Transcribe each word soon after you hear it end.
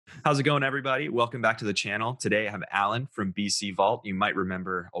How's it going, everybody? Welcome back to the channel. Today, I have Alan from BC Vault. You might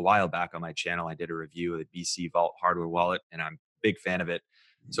remember a while back on my channel, I did a review of the BC Vault hardware wallet, and I'm a big fan of it.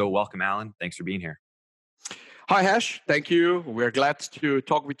 So, welcome, Alan. Thanks for being here. Hi, Hash. Thank you. We're glad to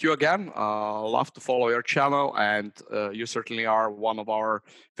talk with you again. Love to follow your channel, and you certainly are one of our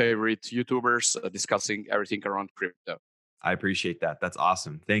favorite YouTubers discussing everything around crypto. I appreciate that. That's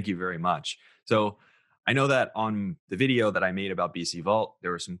awesome. Thank you very much. So, I know that on the video that I made about BC Vault, there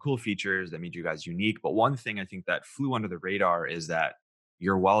were some cool features that made you guys unique. But one thing I think that flew under the radar is that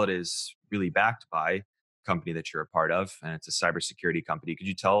your wallet is really backed by a company that you're a part of, and it's a cybersecurity company. Could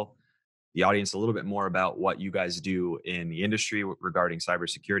you tell the audience a little bit more about what you guys do in the industry regarding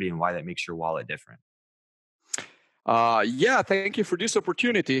cybersecurity and why that makes your wallet different? Yeah, thank you for this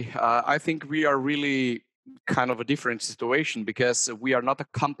opportunity. I think we are really kind of a different situation because we are not a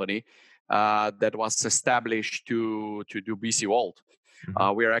company that was established to do BC Vault.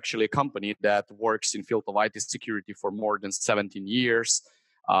 Hmm. We are actually a company that works in field of IT security for more than 17 years.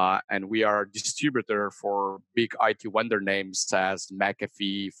 And we are a distributor for big IT vendor names as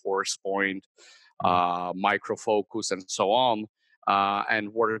McAfee, ForcePoint, Hmm. Micro Focus, and so on,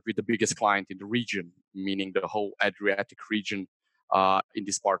 and work with the biggest client in the region, meaning the whole Adriatic region in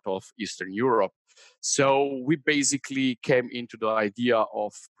this part of Eastern Europe. So we basically came into the idea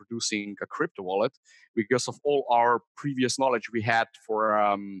of producing a crypto wallet because of all our previous knowledge we had for,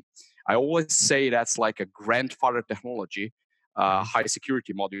 I always say that's like a grandfather technology, Hmm. high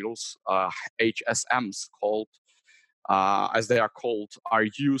security modules, HSMs called, as they are called, are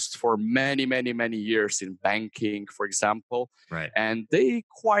used for many, many, many years in banking, for example. Right. And they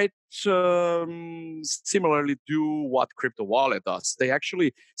quite similarly do what crypto wallet does. They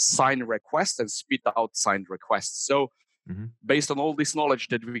actually sign requests and spit out signed requests. So Hmm. based on all this knowledge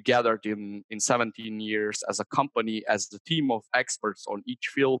that we gathered in 17 years as a company, as a team of experts on each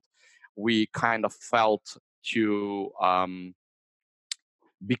field, we kind of felt to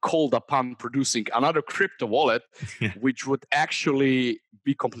be called upon producing another crypto wallet, Yeah. which would actually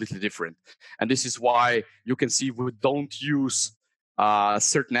be completely different. And this is why you can see we don't use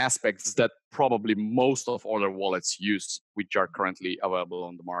certain aspects that probably most of other wallets use, which are currently available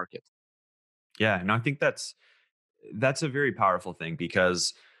on the market. Yeah. And I think that's a very powerful thing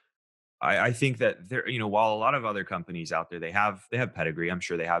because I think that there, while a lot of other companies out there, they have pedigree. I'm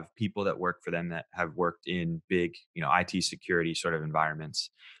sure they have people that work for them that have worked in big, IT security sort of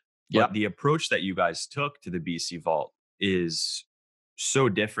environments. Yeah. But the approach that you guys took to the BC Vault is so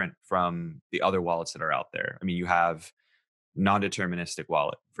different from the other wallets that are out there. I mean, you have non-deterministic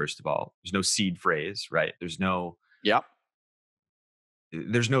wallet, first of all. There's no seed phrase, right? Yeah.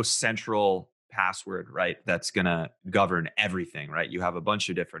 There's no central password, right? That's going to govern everything, right? You have a bunch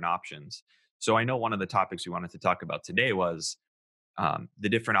of different options. So I know one of the topics we wanted to talk about today was the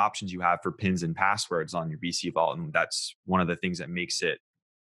different options you have for pins and passwords on your BC Vault. And that's one of the things that makes it,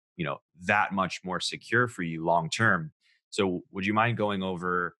 that much more secure for you long term. So would you mind going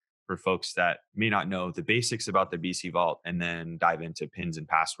over for folks that may not know the basics about the BC Vault and then dive into pins and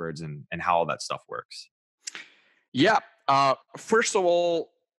passwords and how all that stuff works? Yeah. First of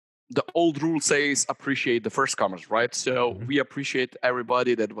all, the old rule says appreciate the first comers, right? So Hmm. we appreciate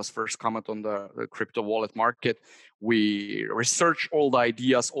everybody that was first comment on the crypto wallet market. We research all the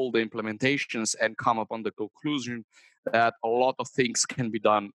ideas, all the implementations, and come up on the conclusion that a lot of things can be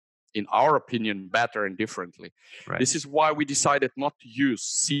done, in our opinion, better and differently. Right. This is why we decided not to use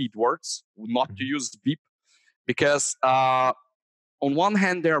seed words, not to Hmm. use beep, because on one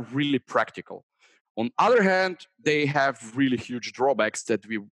hand, they're really practical. On other hand, they have really huge drawbacks that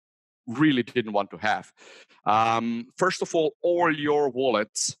we really didn't want to have. First of all your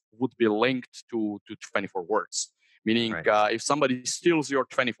wallets would be linked to 24 words. Meaning, Right. if somebody steals your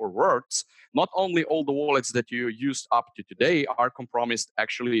 24 words, not only all the wallets that you used up to today are compromised,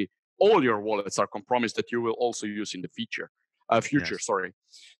 actually, all your wallets are compromised that you will also use in the future. Yes. Sorry.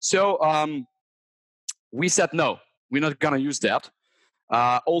 So we said no, we're not gonna use that.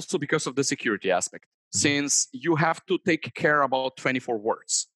 Also because of the security aspect, Hmm. since you have to take care about 24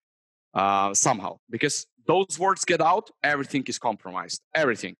 words somehow, because those words get out, everything is compromised,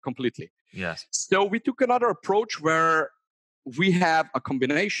 everything completely. Yes. So we took another approach where we have a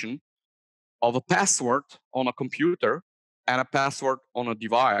combination of a password on a computer and a password on a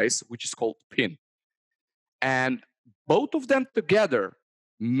device, which is called PIN. And both of them together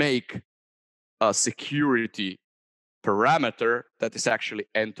make a security parameter that is actually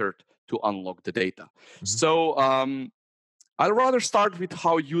entered to unlock the data. Hmm. So I'd rather start with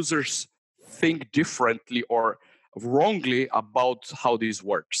how users think differently or wrongly about how this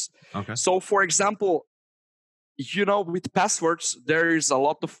works. Okay. So, for example, with passwords, there is a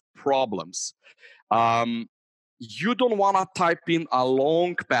lot of problems. Um, you don't want to type in a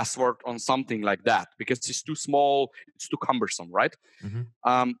long password on something like that because it's too small, it's too cumbersome, right?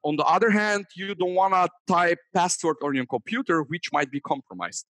 Hmm. On the other hand, you don't want to type password on your computer, which might be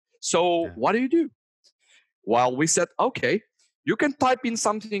compromised. So Yeah. what do? Well, we said, okay, you can type in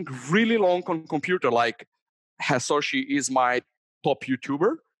something really long on computer, like Hashoshi is my top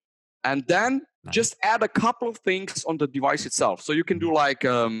YouTuber, and then Nice. just add a couple of things on the device itself. So you can Hmm. do like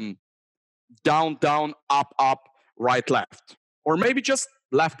down, down, up, up, right, left, or maybe just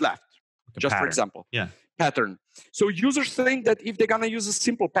left, left, Like a just for pattern. example, Yeah. pattern. So users think that if they're gonna use a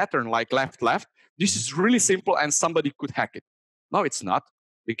simple pattern like left, left, this Hmm. is really simple and somebody could hack it. No, it's not,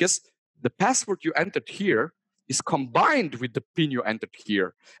 because the password you entered here is combined with the pin you entered here,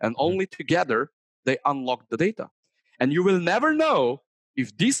 and Hmm. only together they unlock the data. And you will never know if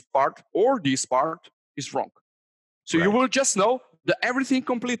this part or this part is wrong. So you Right. will just know that everything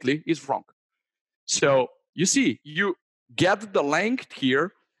completely is wrong. So you see, you get the length here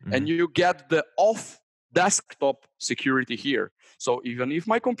and Hmm. you get the off desktop security here. So even if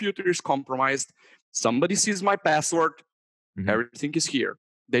my computer is compromised, somebody sees my password, Hmm. everything is here.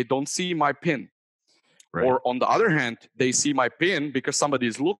 They don't see my PIN. Right. Or on the other hand, they see my PIN because somebody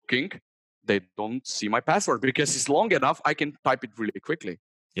is looking. They don't see my password because it's long enough. I can type it really quickly.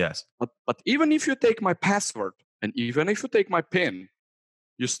 Yes. But even if you take my password and even if you take my PIN,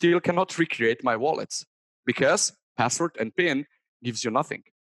 you still cannot recreate my wallets because password and PIN gives you nothing.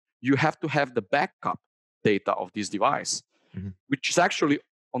 You have to have the backup data of this device, Hmm. which is actually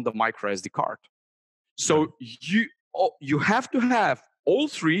on the micro SD card. Got it. So you have to have all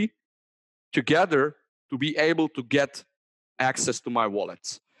three together to be able to get access to my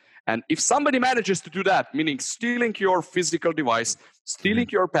wallets. And if somebody manages to do that, meaning stealing your physical device, Hmm. stealing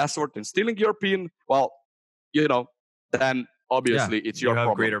your password, and stealing your PIN, well, then Yeah. obviously it's You your have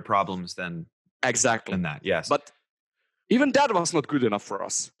problem. greater problems Exactly. than that. Yes. But even that was not good enough for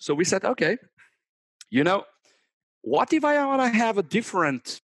us. So we said, okay, you know, what if I want to have a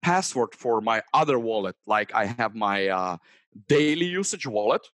different password for my other wallet? Like I have my daily usage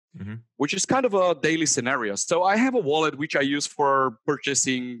wallet, Hmm. which is kind of a daily scenario. So I have a wallet which I use for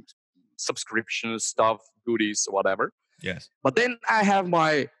purchasing subscriptions, stuff, goodies, whatever. Yes. But then I have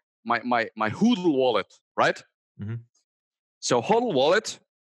my Hoodle wallet, right? Hmm. So Hodl wallet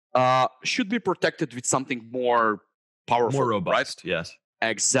should be protected with something more More powerful, right? robust. Yes.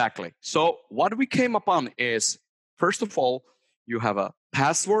 Exactly. So what we came upon is, first of all, you have a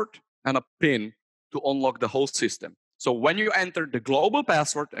password and a PIN to unlock the whole system. So when you enter the global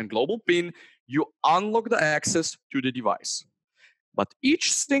password and global PIN, you unlock the access to the device. But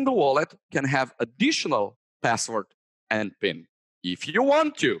each single wallet can have additional password and PIN if you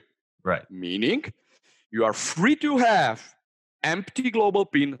want to, Right. meaning you are free to have empty global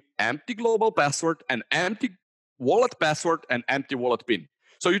PIN, empty global password, and empty wallet password and empty wallet PIN.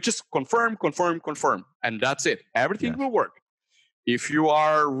 So you just confirm, confirm, confirm, and that's it. Everything Yes. will work if you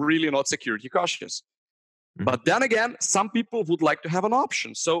are really not security cautious. Hmm. But then again, some people would like to have an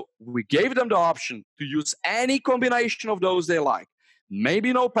option. So we gave them the option to use any combination of those they like.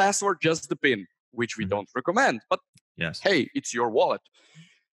 Maybe no password, just the PIN, which we Hmm. don't recommend. But Yes. hey, it's your wallet.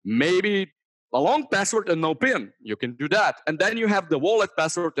 Maybe a long password and no PIN. You can do that. And then you have the wallet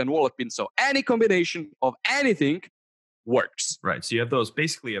password and wallet PIN. So any combination of anything works. Right. So you have those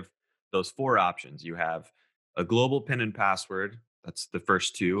basically of those four options. You have a global PIN and password. That's the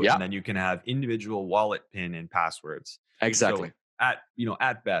first two, Yeah, and then you can have individual wallet PIN and passwords. exactly. So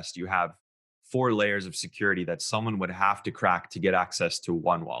at best, you have four layers of security that someone would have to crack to get access to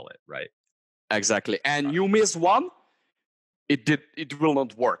one wallet. Right. Exactly. And you miss one, it will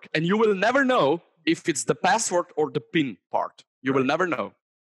not work. And you will never know if it's the password or the PIN part. You will Right. never know.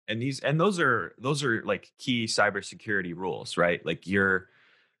 And those are like key cybersecurity rules, right? Like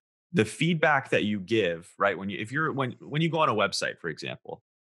the feedback that you give, right? When you if you're when you go on a website, for example,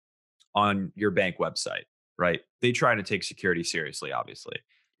 on your bank website, right? They try to take security seriously, obviously.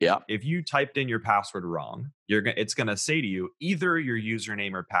 Yeah, If you typed in your password wrong, it's going to say to you either your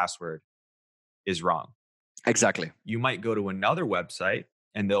username or password is wrong. exactly. You might go to another website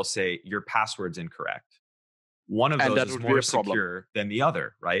and they'll say your password's incorrect. One of And those that is would be more a problem. secure than the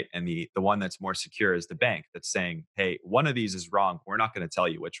other, right? And the one that's more secure is the bank that's saying, "Hey, one of these is wrong. We're not going to tell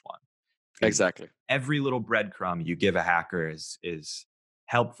you which one." Because Exactly. every little breadcrumb you give a hacker is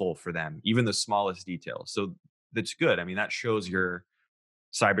helpful for them, even the smallest details. So that's good. I mean, that shows your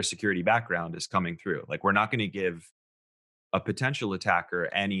cybersecurity background is coming through. Like we're not going to give a potential attacker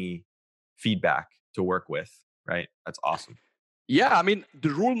any feedback to work with, right? That's awesome. Yeah, I mean, the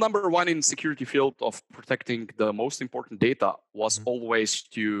rule number one in security field of protecting the most important data was Hmm. always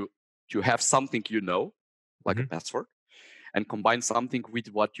to have something like a Hmm. password, and combine something with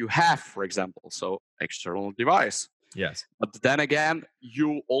what you have, for example, so external device. Yes. But then again,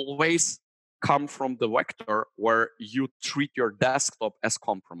 you always come from the vector where you treat your desktop as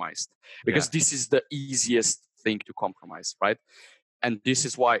compromised, because Yeah. this is the easiest thing to compromise, right? And this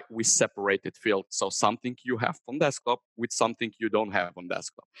is why we separated field. So something you have on desktop with something you don't have on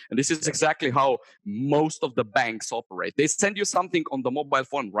desktop. And this is Yes. exactly how most of the banks operate. They send you something on the mobile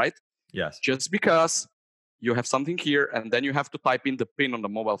phone, right? Yes. Just because you have something here and then you have to type in the pin on the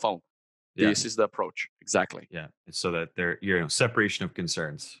mobile phone. Yeah. This is the approach. Exactly. Yeah. It's so that there, separation of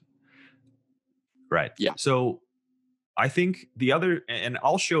concerns. Right. Yeah. So I think the other, and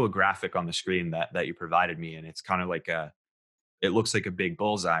I'll show a graphic on the screen that you provided me, and it's kind of like it looks like a big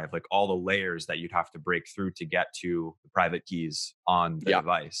bullseye of like all the layers that you'd have to break through to get to the private keys on the Yeah.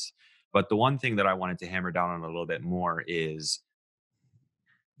 device. But the one thing that I wanted to hammer down on a little bit more is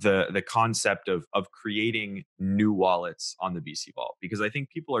the concept of creating new wallets on the BC Vault, because I think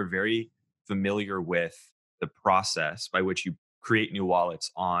people are very familiar with the process by which you create new wallets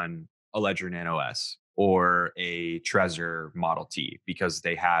on a Ledger Nano S or a Trezor Model T because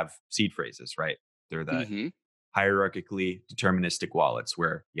they have seed phrases, right? They're the Hmm. hierarchically deterministic wallets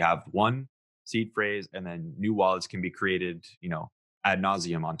where you have one seed phrase and then new wallets can be created, ad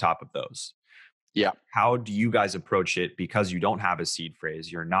nauseum on top of those. Yeah. How do you guys approach it because you don't have a seed phrase?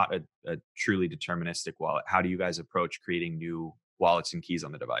 You're not a truly deterministic wallet. How do you guys approach creating new wallets and keys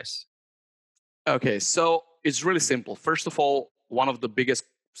on the device? Okay. So it's really simple. First of all, one of the biggest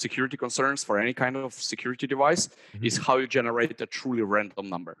security concerns for any kind of security device Hmm. is how you generate a truly random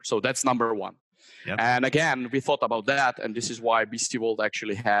number. So that's number one. Yep. And again, we thought about that, and this is why BC Vault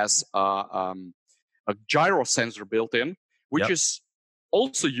actually has a gyro sensor built in, which Yep. is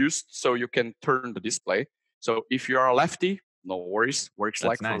also used so you can turn the display. So if you are a lefty, no worries, works That's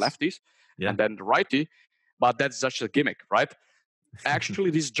like for nice. lefties, Yeah. and then the righty, but that's just a gimmick, right? Actually,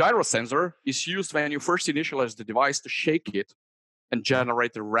 this gyro sensor is used when you first initialize the device to shake it and Hmm.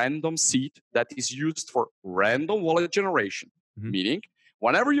 generate a random seed that is used for random wallet generation. Hmm. Meaning,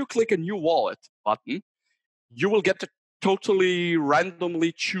 whenever you click a new wallet button, you will get a totally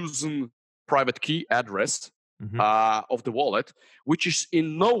randomly chosen private key address Hmm. of the wallet, which is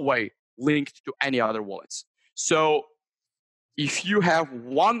in no way linked to any other wallets. So if you have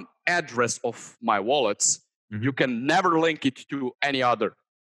one address of my wallets, you Hmm. can never link it to any other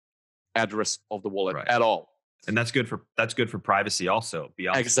address of the wallet Right. at all. And that's good for privacy also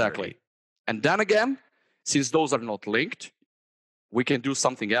beyond Exactly. security. And then again, since those are not linked, we can do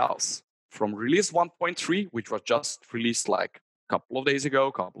something else. From release 1.3, which was just released like a couple of days ago,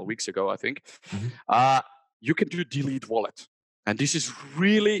 a couple of weeks ago, I think, Hmm. uh, you can do delete wallet. And this is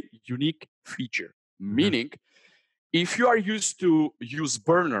really unique feature, Hmm. meaning if you are used to use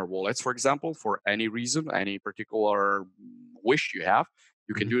burner wallets, for example, for any reason, any particular wish you have,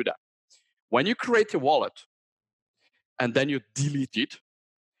 you can Hmm. do that. When you create a wallet and then you delete it,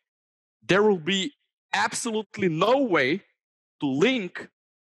 there will be absolutely no way to link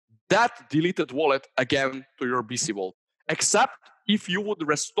that deleted wallet again to your BC Vault, except if you would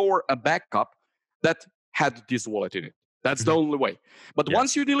restore a backup that had this wallet in it. That's the Hmm. only way. But Yeah.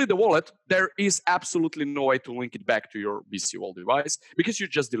 once you delete the wallet, there is absolutely no way to link it back to your BC Vault device because you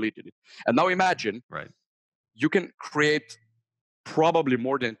just deleted it. And now imagine Right. you can create probably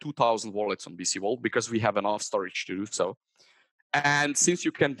more than 2,000 wallets on BC Vault because we have enough storage to do so. And since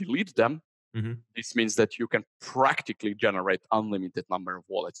you can delete them, Hmm. this means that you can practically generate unlimited number of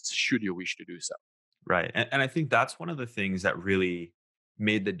wallets should you wish to do so. Right. And I think that's one of the things that really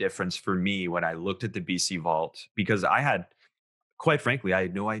made the difference for me when I looked at the BC Vault, because quite frankly, I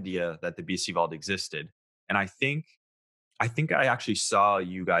had no idea that the BC Vault existed. And I think I actually saw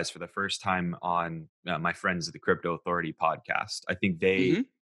you guys for the first time on my friends at the Crypto Authority podcast. I think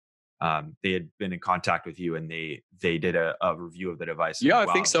Hmm. they had been in contact with you and they did a review of the device. I'm Yeah, like,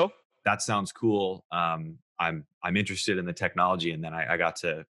 I think wow, so. that sounds cool. I'm interested in the technology, and then I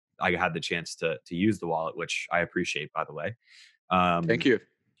had the chance to use the wallet, which I appreciate, by the way. Thank Um, you.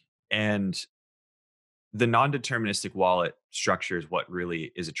 and the non-deterministic wallet structure is what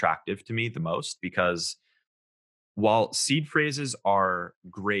really is attractive to me the most, because while seed phrases are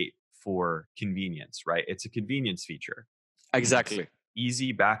great for convenience, right? It's a convenience feature. It's Exactly.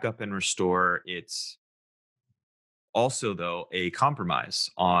 easy backup and restore. It's also, though, a compromise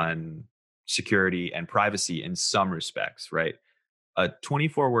on security and privacy in some respects, right? A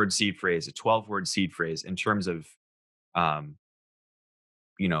 24-word seed phrase, a 12-word seed phrase in terms of um,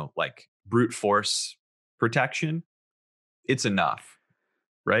 like brute force protection it's enough,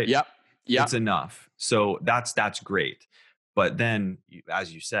 right? Yeah, yeah, It's enough. So that's great. But then,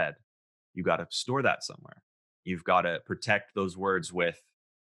 as you said, you got to store that somewhere. You've got to protect those words with,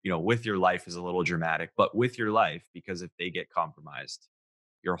 with your life is a little dramatic, but with your life, because if they get compromised,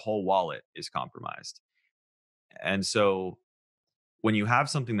 your whole wallet is compromised. And so when you have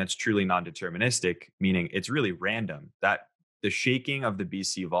something that's truly non-deterministic, meaning it's really random, that the shaking of the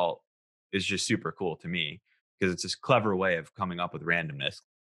BC vault is just super cool to me because it's this clever way of coming up with randomness.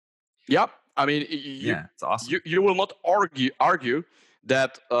 yeah. I mean, you Yeah, it's awesome. you will not argue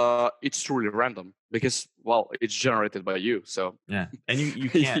that it's truly random because, well, it's generated by you. So Yeah. And you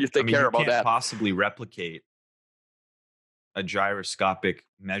can't, you I take mean, care you about can't that. possibly replicate a gyroscopic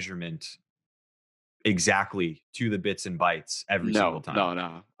measurement exactly to the bits and bytes every single No, time. no,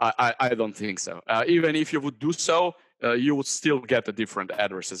 no. I don't think so. Even if you would do so, you would still get the different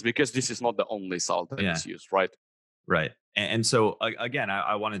addresses because this is not the only salt that Yeah. is used, right? Right. And so again,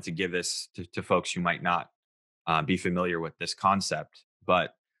 I wanted to give this to folks who might not be familiar with this concept,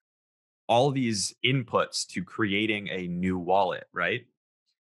 but all these inputs to creating a new wallet, right?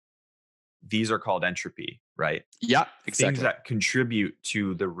 These are called entropy, right? Yeah, Things exactly. that contribute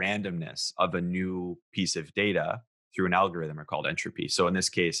to the randomness of a new piece of data through an algorithm are called entropy. So in this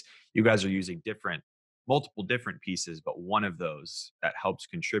case, you guys are using multiple different pieces, but one of those that helps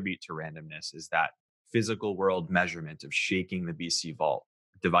contribute to randomness is that physical world measurement of shaking the BC vault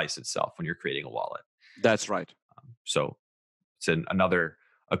device itself when you're creating a wallet. That's right. So it's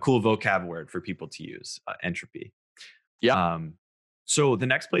a cool vocab word for people to use, entropy. Yeah, Um, so the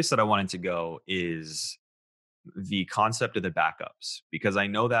next place that I wanted to go is the concept of the backups, because I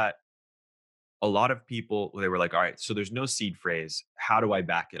know that a lot of people, they were like, all right, so there's no seed phrase. How do I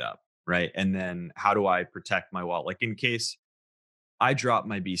back it up? Right. And then how do I protect my wallet? Like in case I drop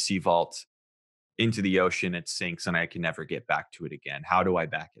my BC vault into the ocean, it sinks and I can never get back to it again. How do I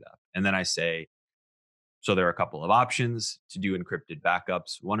back it up? And then I say, so there are a couple of options to do encrypted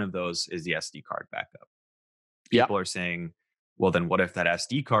backups. One of those is the SD card backup. yeah. People are saying, well, then what if that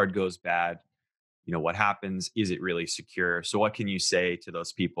SD card goes bad? What happens? Is it really secure? So what can you say to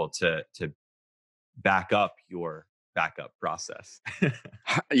those people to back up your backup process?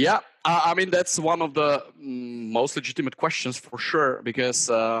 Yeah, I mean that's one of the most legitimate questions for sure because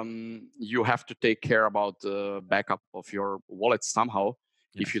you have to take care about the backup of your wallet somehow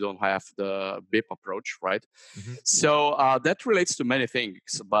if you Yes. don't have the BIP approach, right? Hmm. So that relates to many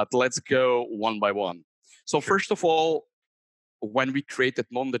things, but let's go one by one. So Sure. first of all, when we created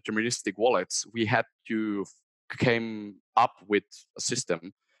non-deterministic wallets, we had to came up with a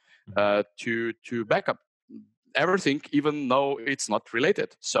system Hmm. to back up everything, even though it's not related.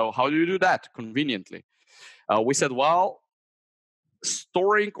 So how do you do that conveniently? We said, well,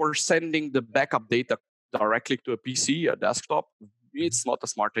 storing or sending the backup data directly to a PC, a desktop, Hmm. it's not a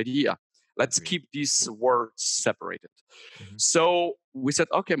smart idea. Let's Agreed. keep these words separated. Hmm. So we said,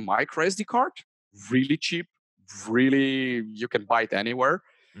 okay, micro SD card, really cheap, really you can buy it anywhere,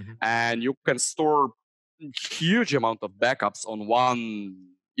 Hmm. and you can store huge amount of backups on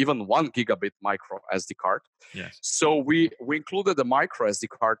even 1 gigabit micro SD card. Yes. So we included the micro SD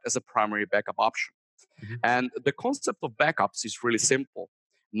card as a primary backup option. Hmm. And the concept of backups is really simple.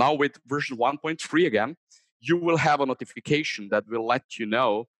 Now with version 1.3 again, you will have a notification that will let you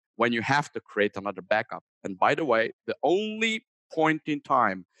know when you have to create another backup. And by the way, the only point in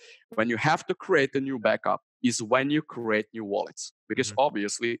time when you have to create a new backup is when you create new wallets, because Hmm.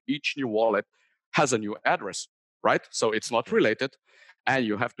 obviously each new wallet has a new address, right? So it's not Yes. related and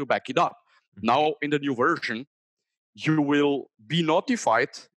you have to back it up. Hmm. Now in the new version, you will be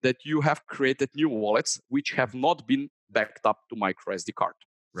notified that you have created new wallets which have not been backed up to micro SD card.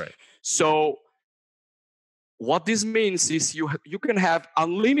 Right. So what this means is you can have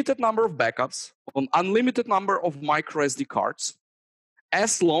unlimited number of backups on unlimited number of micro SD cards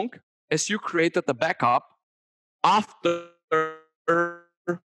as long as you created the backup after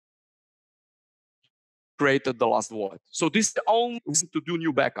created the last wallet. So this is the only reason to do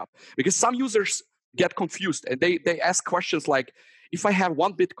new backup because some users get confused and they ask questions like, if I have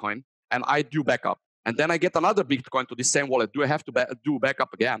one Bitcoin and I do backup and then I get another Bitcoin to the same wallet, do I have to do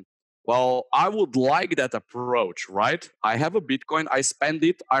backup again? Well, I would like that approach, right? I have a Bitcoin, I spend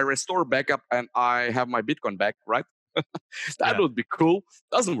it, I restore backup, and I have my Bitcoin back, right? That Yeah. would be cool.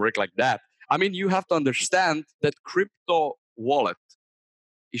 Doesn't work like that. I mean, you have to understand that crypto wallet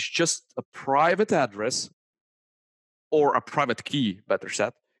is just a private address or a private key, better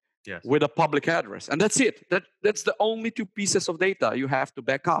said, Yes. with a public address. And that's it. That's the only two pieces of data you have to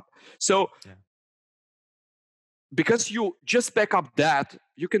back up. So Yeah. because you just back up that,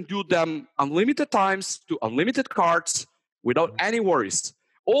 you can do them unlimited times to unlimited cards without Mhm. any worries.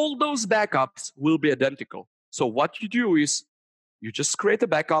 All those backups will be identical. So what you do is you just create a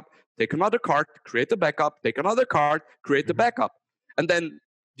backup, take another card, create a backup, take another card, create a Mhm. backup, and then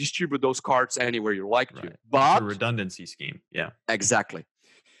distribute those cards anywhere you like to. Right. It's a But redundancy scheme. Yeah. exactly,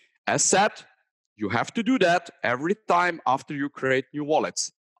 as said, you have to do that every time after you create new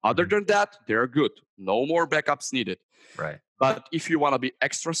wallets. Other Mhm. than that, they're good. No more backups needed. Right. But if you want to be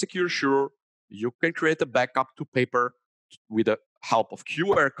extra secure, sure, you can create a backup to paper with the help of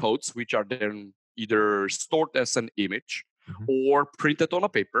QR codes, which are then either stored as an image Mhm. or printed on a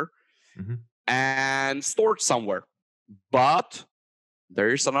paper Mhm. and stored somewhere. But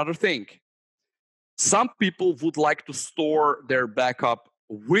there is another thing. Some people would like to store their backup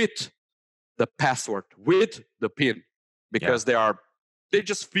with the password, with the PIN, Yeah. because they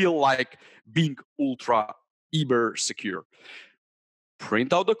just feel like being ultra uber secure.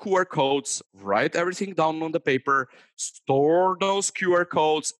 Print out the QR codes, write everything down on the paper, store those QR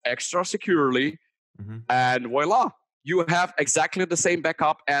codes extra securely, Mhm. and voila, you have exactly the same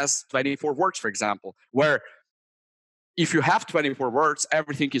backup as 24 words, for example, where if you have 24 words,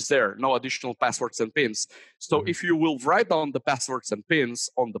 everything is there, no additional passwords and pins. So Mhm. if you will write down the passwords and pins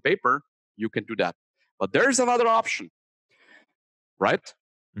on the paper, you can do that. But there's another option, right?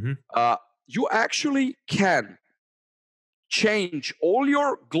 Mhm. Uh, you actually can change all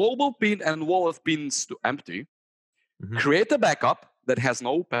your global pin and wallet pins to empty, Mhm. create a backup that has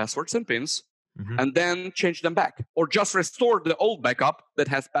no passwords and pins, Mhm. and then change them back. Or just restore the old backup that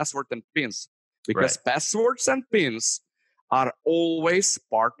has password and pins. Because Right. passwords and pins are always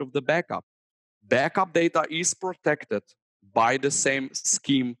part of the backup. Backup data is protected by the same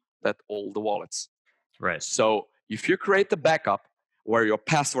scheme that all the wallets. Right. So if you create a backup where your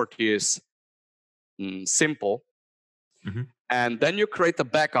password is simple, Mhm. and then you create a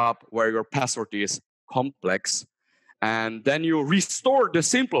backup where your password is complex, and then you restore the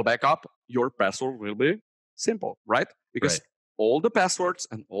simple backup, your password will be simple, right? Right. Because all the passwords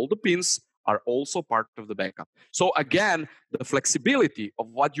and all the pins are also part of the backup. So again, the flexibility of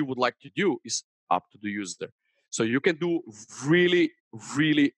what you would like to do is up to the user. So you can do really,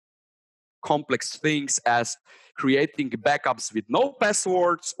 really complex things as creating backups with no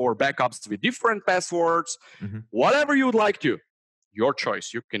passwords or backups with different passwords, Mhm. whatever you would like to. Your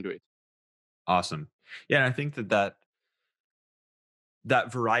choice, you can do it. Awesome. Yeah, and I think that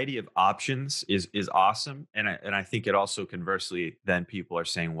variety of options is awesome, and I think it also conversely then people are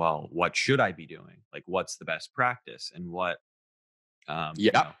saying, well, what should I be doing? Like, what's the best practice, and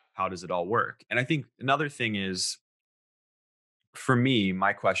Yeah, how does it all work? And I think another thing is, for me,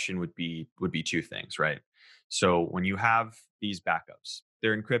 my question would be two things, right? So when you have these backups,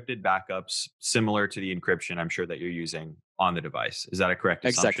 they're encrypted backups similar to the encryption I'm sure that you're using on the device. Is that a correct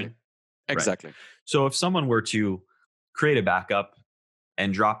exactly. assumption? Right. Exactly. So if someone were to create a backup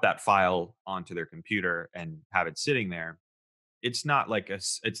and drop that file onto their computer and have it sitting there, it's not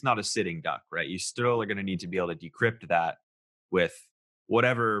a sitting duck, right? You still are going to need to be able to decrypt that with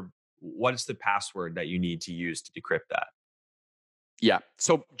what's the password that you need to use to decrypt that. Yeah.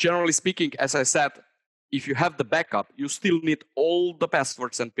 So generally speaking, as I said, if you have the backup, you still need all the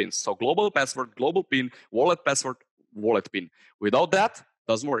passwords and pins. So global password, global pin, wallet password, wallet pin. Without that,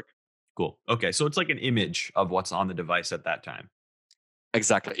 doesn't work. Cool. Okay, so it's like an image of what's on the device at that time.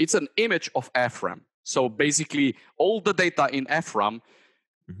 Exactly. It's an image of FRAM. So basically, all the data in FRAM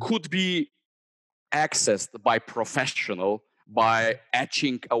Mhm. could be accessed by professional by Mhm.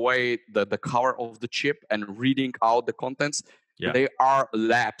 etching away the cover of the chip and reading out the contents. Yeah. There are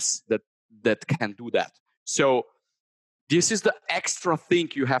labs that can do that. So this is the extra thing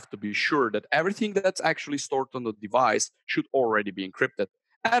you have to be sure that everything that's actually stored on the device should already be encrypted.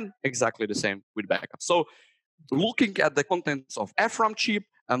 And exactly the same with backup. So Okay. looking at the contents of FRAM chip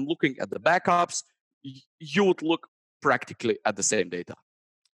and looking at the backups, you would look practically at the same data.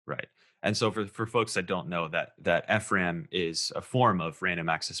 Right. And so for folks that don't know, that FRAM is a form of random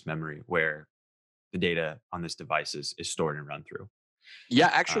access memory where the data on this device is stored and run through. Yeah,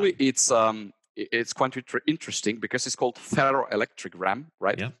 actually, Um, it's quite interesting because it's called ferroelectric RAM,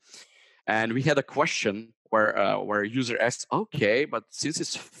 right? yeah. And we had a question where a user asked, "Okay, but since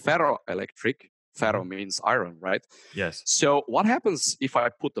it's ferroelectric, ferro Mhm. means iron, right? Yes. So what happens if I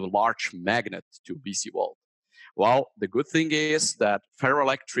put a large magnet to BC wall?" Well, the good thing is that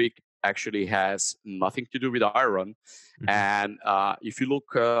ferroelectric actually has nothing to do with iron. Mhm. And if you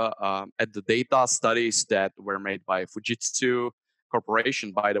look at the data studies that were made by Fujitsu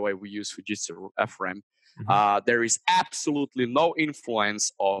Corporation, by the way, we use Fujitsu FRAM, Mhm. there is absolutely no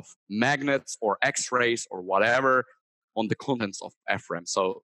influence of magnets or X-rays or whatever on the contents of FRAM.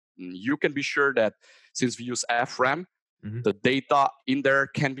 So you can be sure that since we use FRAM, Hmm. The data in there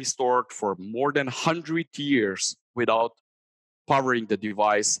can be stored for more than 100 years without powering the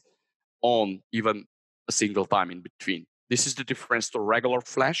device on even a single time in between. This is the difference to regular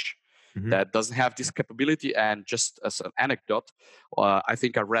flash Hmm. that doesn't have this capability. And just as an anecdote, I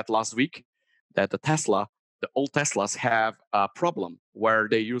think I read last week that the old Teslas have a problem where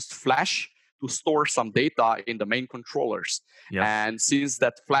they used flash to store some data in the main controllers. Yep. And since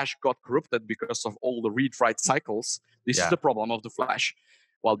that flash got corrupted because of all the read write cycles, this is Yeah. the problem of the flash.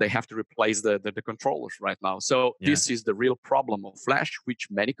 Well, they have to replace the controllers right now. So Yeah. this is the real problem of flash, which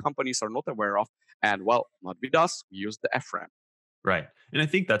many companies are not aware of. And well, not with us, we use the FRAM. Right. And I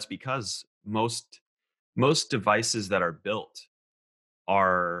think that's because most devices that are built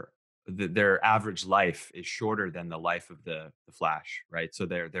are their average life is shorter than the life of the flash, right? So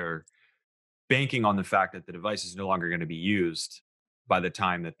they're banking on the fact that the device is no longer going to be used by the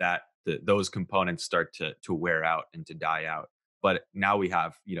time those components start to wear out and to die out. But now we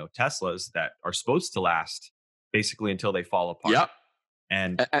have, Teslas that are supposed to last basically until they fall apart. Yeah.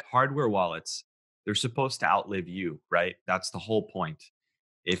 And hardware wallets, they're supposed to outlive you, right? That's the whole point.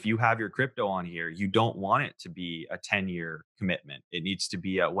 If you have your crypto on here, you don't want it to be a 10-year commitment. It needs to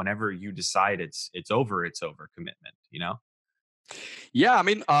be a whenever you decide it's over commitment, you know? Yeah, I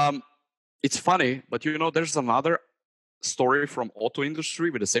mean, it's funny, but there's another story from auto industry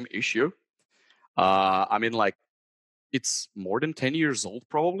with the same issue. I mean, like, it's more than 10 years old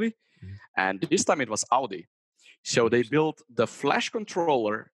probably, Mhm. and this time it was Audi. So they Interesting. built the flash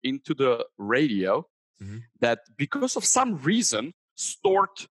controller into the radio Mhm. that, because of some reason,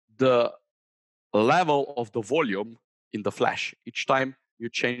 stored the level of the volume in the flash each time you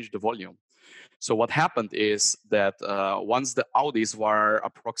change the volume. So what happened is that once the Audis were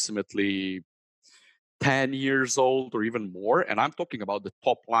approximately 10 years old or even more, and I'm talking about the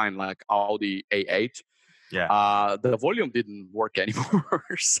top line like Audi A8, Yeah. the volume didn't work anymore.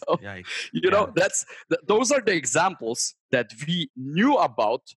 So, Yikes. Yeah. those are the examples that we knew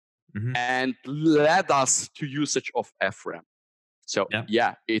about Mhm. and led us to usage of FRAM. So Yeah.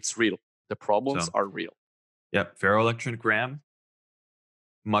 yeah, it's real. The problems So, are real. yep, ferroelectric RAM,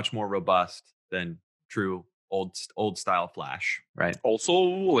 much more robust than true old style flash, right? Also a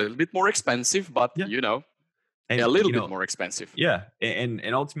little bit more expensive, but Yeah. a And little bit more expensive. yeah, and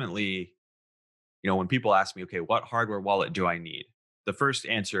ultimately, when people ask me, okay, what hardware wallet do I need? The first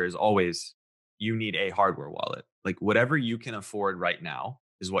answer is always you need a hardware wallet. Like whatever you can afford right now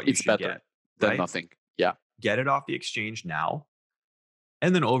is what you It's should better get, than right? nothing. Yeah. Get it off the exchange now.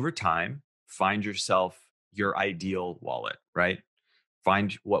 And then over time, find yourself your ideal wallet, right?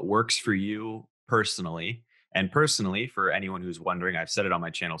 Find what works for you personally. And personally, for anyone who's wondering, I've said it on my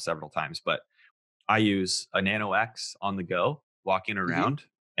channel several times, but I use a Nano X on the go, walking Hmm. around,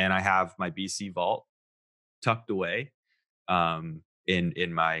 and I have my BC Vault tucked away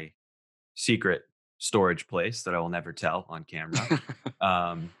in my secret storage place that I will never tell on camera,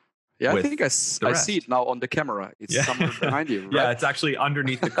 um, Yeah, I with think the I see it rest. now on the camera. It's Yeah, somewhere behind you, right? yeah, it's actually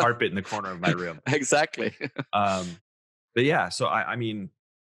underneath the carpet in the corner of my room. Exactly. Um, but yeah, so I mean,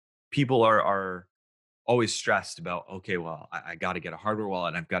 people are always stressed about, okay, well, I got to get a hardware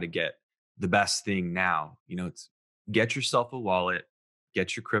wallet. I've got to get the best thing now. It's get yourself a wallet,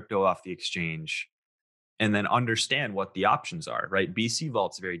 get your crypto off the exchange, and then understand what the options are, right? BC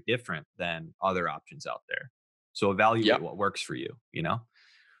Vault's very different than other options out there. So Yeah, evaluate what works for you.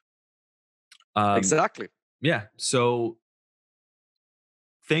 Um, exactly. yeah. So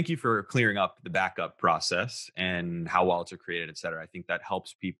thank you for clearing up the backup process and how wallets are created, et cetera. I think that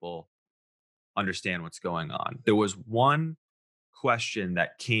helps people understand what's going on. There was one question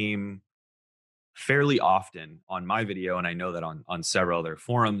that came fairly often on my video, and I know that on several other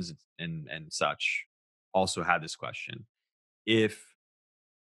forums and such also had this question. If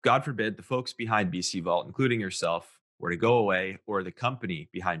God forbid the folks behind BC Vault, including yourself, were to go away, or the company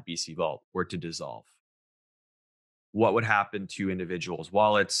behind BC Vault were to dissolve, what would happen to individuals'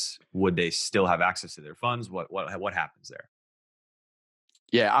 wallets? Would they still have access to their funds? What happens there?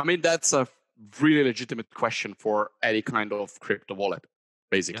 Yeah, I mean, that's a really legitimate question for any kind of crypto wallet, Yeah.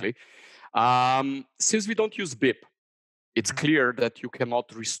 basically. Since we don't use BIP, it's Mhm. clear that you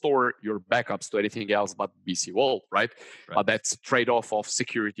cannot restore your backups to anything else but BC Vault, right? Right. That's a trade-off of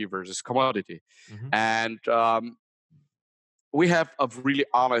security versus commodity. Hmm. And we have a really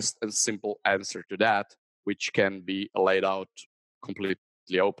honest and simple answer to that, which can be laid out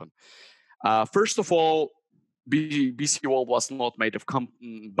completely open. First of all, BC World was not made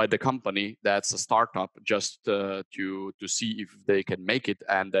by the company. That's a startup, just to see if they can make it,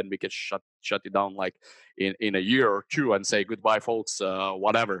 and then we can shut it down like in a year or two and say goodbye, folks.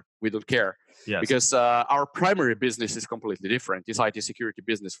 Whatever, we don't care, Yes. because our primary business is completely different. It's IT security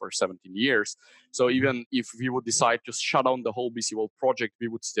business for 17 years. So Hmm. even if we would decide to shut down the whole BC World project, we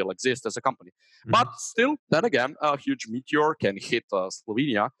would still exist as a company. But Hmm. still, then again, a huge meteor can hit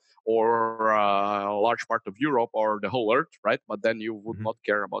Slovenia or a large part of Europe or the whole earth, right? But then you would Hmm. not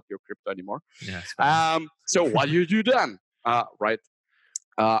care about your crypto anymore. Yeah, it's fine. So what do you do then? Right?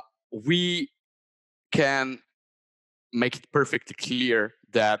 We can make it perfectly clear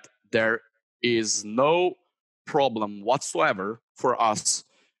that there is no problem whatsoever for us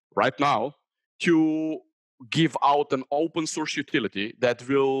right now to give out an open source utility that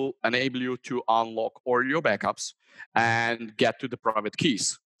will enable you to unlock all your backups Hmm. and get to the private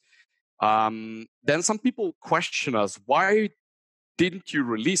keys. Then some people question us, why didn't you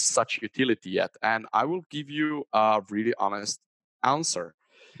release such utility yet? And I will give you a really honest answer.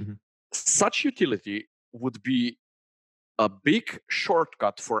 Hmm. Such utility would be a big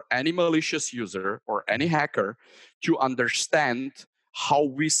shortcut for any malicious user or any Hmm. hacker to understand how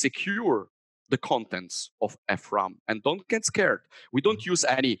we secure the contents of FRAM. And don't get scared. We Hmm. don't use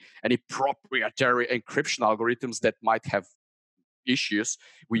any proprietary encryption algorithms that might have issues.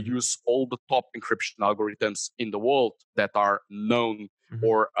 We Hmm. use all the top encryption algorithms in the world that are known Hmm.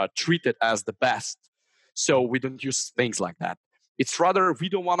 or treated as the best. So we don't use things like that. It's rather, we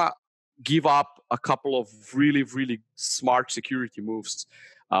don't want to give up a couple of really, really smart security moves,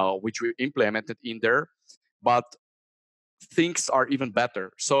 which we implemented in there, but things are even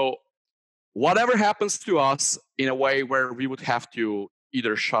better. So whatever happens to us in a way where we would have to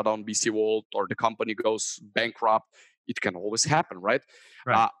either shut down BC Vault or the company goes bankrupt, it can always happen, right?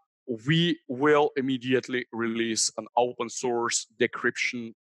 Right. Uh, we will immediately release an open source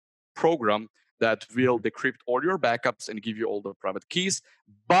decryption program that will Hmm. decrypt all your backups and give you all the private keys.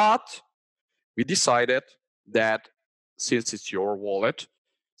 But we decided that since it's your wallet,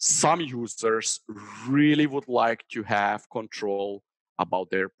 some users really would like to have control about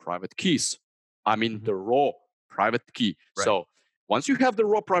their private keys. I mean, Hmm. the raw private key. Right. So once you have the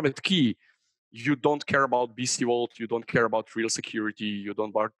raw private key, you don't care about BC Vault, you don't care about real security, you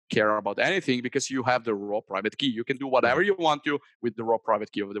don't care about anything because you have the raw private key. You can do whatever Right. you want to with the raw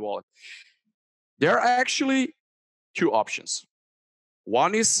private key of the wallet. There are actually two options.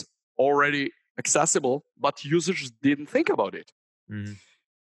 One is already accessible, but users didn't think about it. Hmm.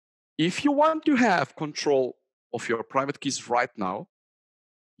 If you want to have control of your private keys right now,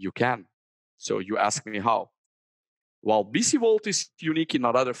 you can. So you ask me how. While BC Vault is unique in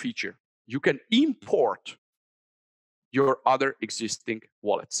another feature, you can import your other existing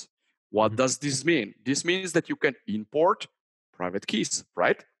wallets. What Hmm. does this mean? This means that you can import private keys,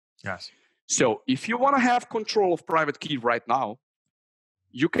 right? Yes. So if you want to have control of private key right now,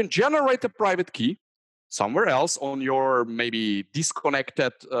 you can generate a private key somewhere else on your maybe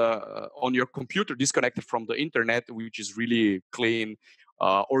disconnected on your computer disconnected from the internet, which is really clean,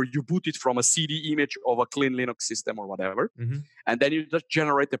 or you boot it from a CD image of a clean Linux system or whatever, Hmm. and then you just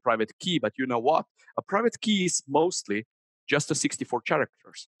generate a private key. But you know what, a private key is mostly just a 64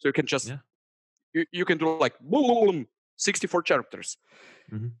 characters, so you can just Yeah. you can do like boom, boom, boom, 64 characters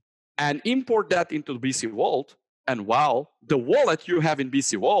Hmm. and import that into the BC Vault. And while the wallet you have in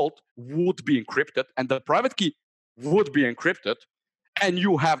BC Vault would be encrypted and the private key would be encrypted, and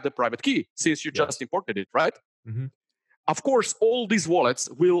you have the private key since you just Yes. imported it, right? Hmm. Of course, all these wallets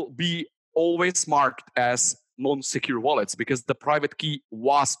will be always marked as non-secure wallets because the private key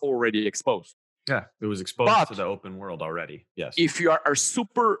was already exposed. Yeah. It was exposed to But the open world already. Yes. if you are a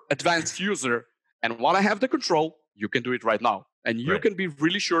super advanced user and want to have the control, you can do it right now. And you Right. can be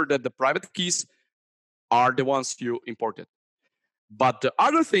really sure that the private keys are the ones you imported. But the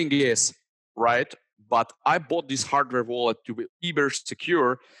other thing is, right? But I bought this hardware wallet to be uber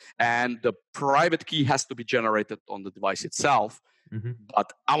secure, and the private key has to be generated on the device itself. Hmm.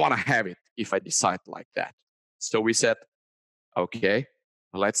 But I want to have it if I decide like that. So we said, okay,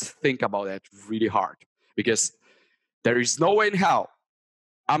 let's think about that really hard because there is no way in hell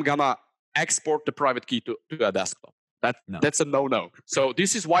I'm gonna export the private key to a desktop. No. That's a no-no. So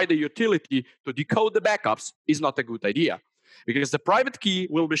this is why the utility to decode the backups is not a good idea, because the private key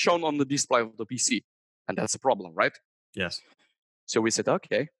will be shown on the display of the PC, and that's a problem, right? Yes. So we said,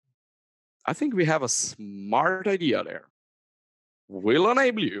 okay, I think we have a smart idea there. We'll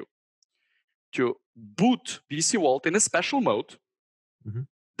enable you to boot PC Vault in a special mode Hmm.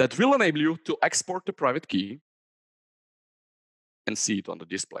 that will enable you to export the private key and see it on the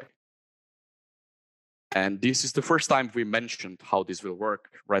display. And this is the first time we mentioned how this will work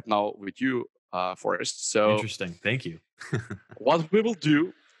right now with you, Forrest. So Interesting. Thank you. what we will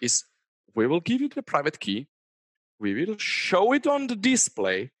do is we will give you the private key, we will show it on the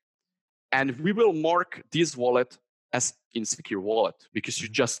display, and we will mark this wallet as insecure wallet because you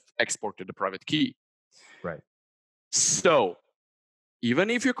Mhm. just exported the private key. Right. So even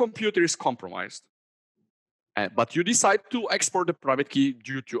if your computer is compromised, but you decide to export the private key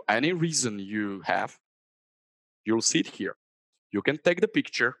due to any reason you have, you'll see it here. You can take the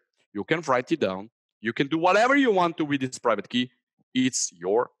picture, you can write it down, you can do whatever you want to with this private key. It's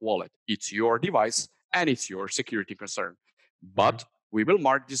your wallet, it's your device, and it's your security concern. Mhm. But we will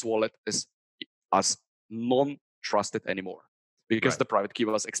mark this wallet as non-trusted anymore because Right. the private key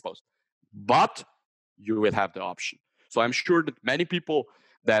was exposed. But you will have the option. So I'm sure that many people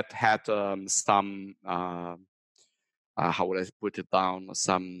that had some how would I put it down,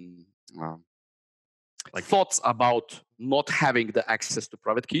 some um, Like, thoughts about not having the access to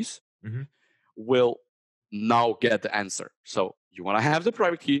private keys mhm. will now get the answer. So you want to have the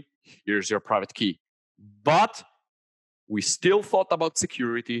private key, here's your private key. But we still thought about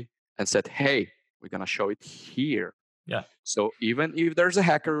security and said, hey, we're going to show it here. Yeah. So even if there's a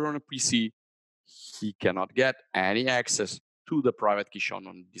hacker on a PC, he cannot get any access to the private key shown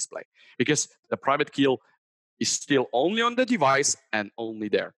on the display because the private key is still only on the device and only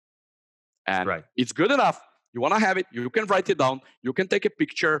there. And Right. it's good enough. You want to have it, you can write it down, you can take a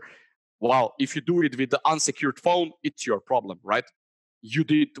picture. Well, if you do it with the unsecured phone, it's your problem, right? You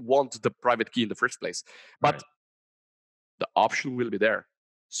did want the private key in the first place. But Right. the option will be there.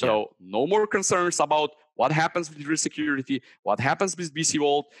 Yeah. So no more concerns about what happens with your security, what happens with BC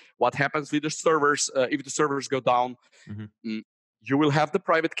Vault, what happens with the servers if the servers go down. Mhm. Mm, you will have the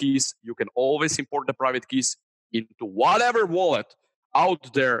private keys. You can always import the private keys into whatever wallet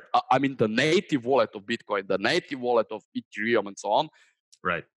out there. I mean, the native wallet of Bitcoin, the native wallet of Ethereum, and so on.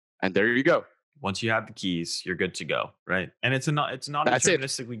 Right. And there you go. Once you have the keys, you're good to go, right? And it's not That's it.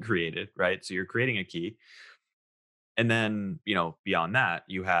 deterministically created, right? So you're creating a key, and then, beyond that,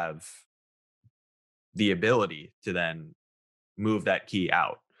 you have the ability to then move that key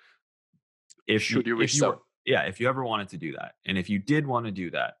out. Should you If wish you so. were Yeah, if you ever wanted to do that. And if you did want to do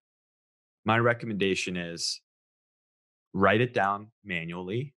that, my recommendation is write it down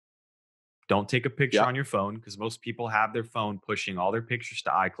manually. Don't take a picture Yeah, on your phone because most people have their phone pushing all their pictures to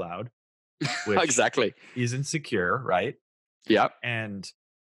iCloud, which exactly. isn't secure, right? Yeah, And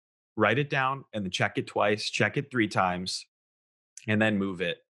write it down and then check it twice, check it 3 times, and then move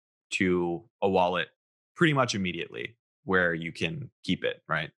it to a wallet pretty much immediately where you can keep it,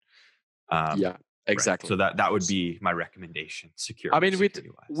 right? Um, yeah, right. exactly. So that would be my recommendation, I security mean, security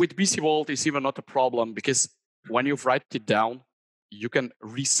wise. with BC Vault, it's even not a problem because when you write it down, you can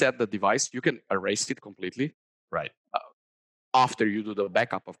reset the device. You can erase it completely Right. uh, after you do the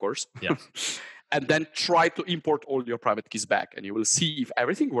backup, of course, Yes. and then try to import all your private keys back, and you will see if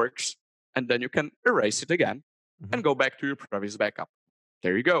everything works. And then you can erase it again Mhm. and go back to your previous backup.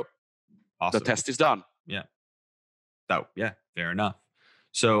 There you go. The Awesome. test is done. Yeah. Yeah, fair enough.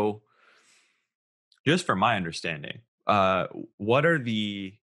 So just from my understanding, what are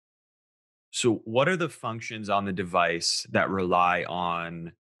the what are the functions on the device that rely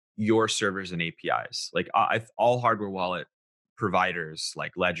on your servers and APIs? Like all hardware wallet providers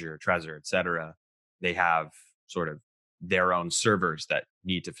like Ledger, Trezor, et cetera, they have sort of their own servers that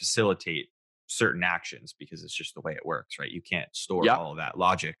need to facilitate certain actions because it's just the way it works, right? You can't store Yeah, all of that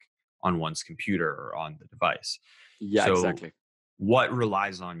logic on one's computer or on the device. yeah, So exactly. what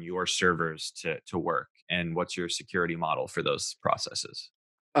relies on your servers to work, and what's your security model for those processes?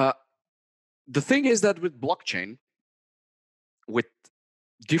 Uh, the thing is that with blockchain, with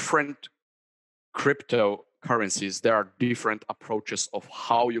different cryptocurrencies, there are different approaches of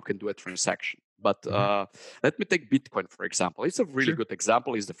how you can do a transaction. But Mhm. let me take Bitcoin, for example. It's a really Sure. good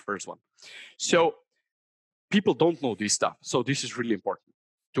example, is the first one. So people don't know this stuff. So this is really important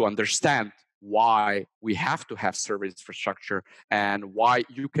to understand why we have to have server infrastructure and why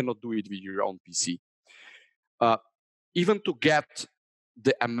you cannot do it with your own PC. Uh, Even to get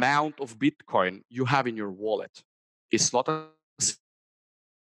the amount of Bitcoin you have in your wallet, it's not a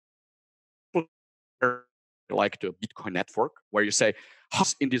like to a Bitcoin network where you say,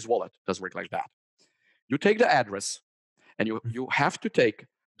 how's in this wallet? It doesn't work like that. You take the address and you have to take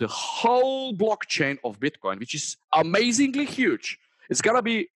the whole blockchain of Bitcoin, which is amazingly huge. It's gonna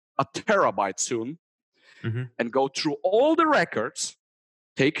be a terabyte soon, Mhm. and go through all the records,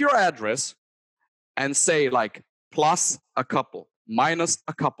 take your address and say like plus a couple, minus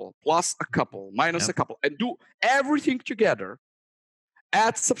a couple, plus a couple, minus a Yep. couple, and do everything together,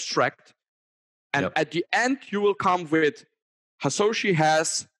 add, subtract, And Yep. at the end, you will come with Hashoshi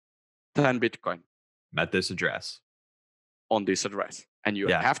has 10 Bitcoin At this address. on this address. And you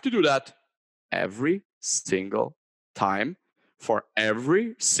Yeah. have to do that every single time for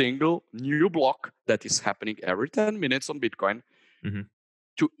every single new block that is happening every 10 minutes on Bitcoin Hmm.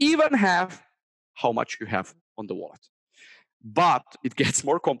 to even have how much you have on the wallet. But it gets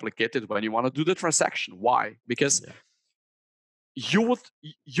more complicated when you want to do the transaction. Why? Because Yeah.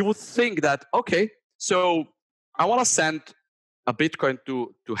 you would think that, okay, so I want to send a Bitcoin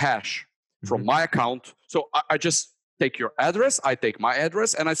to Hash Hmm. from my account. So I just take your address, I take my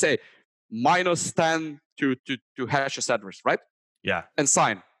address, and I say minus 10 to Hash's address, right? Yeah. And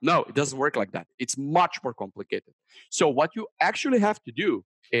sign. No, it doesn't work like that. It's much more complicated. So what you actually have to do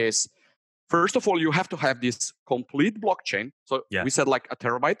is, first of all, you have to have this complete blockchain. So Yeah. we said like a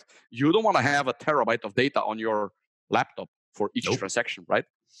terabyte. You don't want to have a terabyte of data on your laptop for each Nope. transaction, right?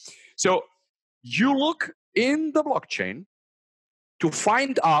 So you look in the blockchain to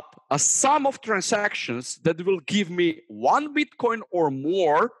find up a sum of transactions that will give me 1 Bitcoin or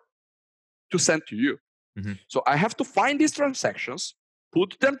more to send to you. Hmm. So I have to find these transactions,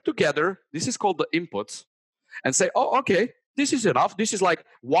 put them together. This is called the inputs, and say, oh, okay, this is enough. This is like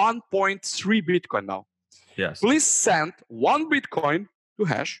 1.3 Bitcoin now. Yes. Please send 1 Bitcoin to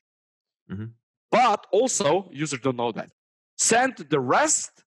Hash, Hmm. but also users don't know that. Send the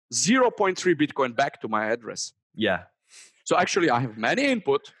rest 0.3 Bitcoin back to my address. Yeah. So actually, I have many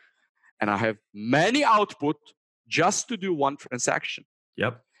input and I have many output just to do one transaction.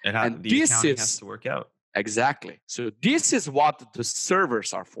 Yep. And The this accounting has is to work out. exactly. So this is what the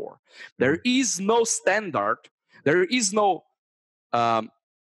servers are for. There Hmm. is no standard. There is no um,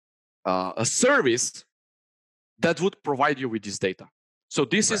 a service that would provide you with this data. So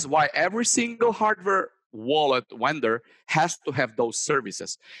this Right. is why every single hardware wallet vendor has to have those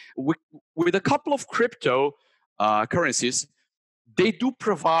services. With a couple of crypto currencies, they do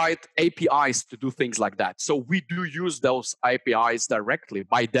provide APIs to do things like that. So we do use those APIs directly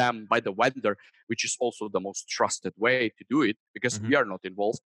by them, by the vendor, which is also the most trusted way to do it because Hmm. we are not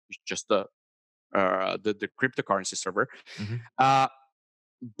involved. It's just the cryptocurrency server. Hmm. Uh,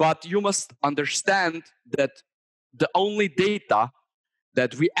 but you must understand that the only data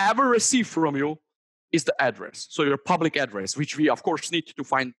that we ever receive from you is the address. So your public address, which we of course need to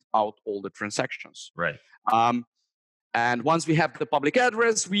find out all the transactions. Right. Um, and once we have the public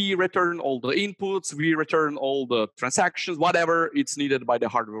address, we return all the inputs, we return all the transactions, whatever it's needed by the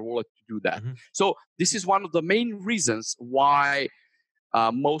hardware wallet to do that. Hmm. So this is one of the main reasons why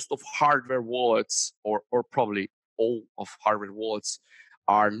most of hardware wallets, or probably all of hardware wallets,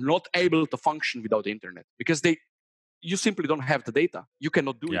 are not able to function without the internet because you simply don't have the data. You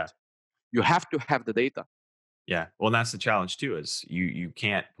cannot do Yeah. it. You have to have the data. Yeah. Well, and that's the challenge too, is you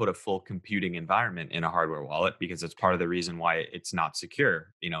can't put a full computing environment in a hardware wallet because it's part of the reason why it's not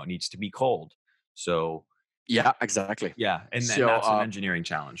secure. It needs to be cold. So Yeah, exactly. yeah, and So that's an engineering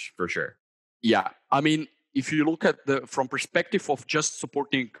challenge for sure. yeah, I mean, if you look at the from perspective of just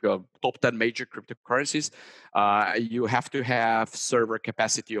supporting top 10 major cryptocurrencies, you have to have server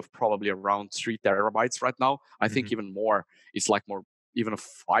capacity of probably around 3 terabytes right now. I think Hmm. even more. It's like more, even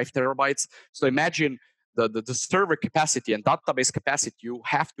 5 terabytes. So imagine the server capacity and database capacity you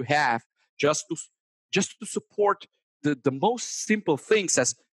have to have just to just to support the most simple things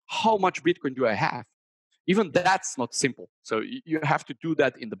as how much Bitcoin do I have? Even that's not simple. So you have to do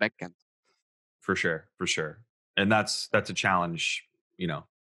that in the backend. For sure. For sure. And that's a challenge, you know,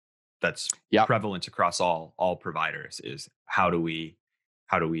 that's Yeah, prevalent across all providers, is how do we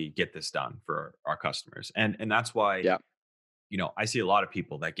get this done for our customers? And that's why, yeah. I see a lot of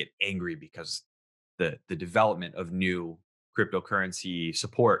people that get angry because the development of new cryptocurrency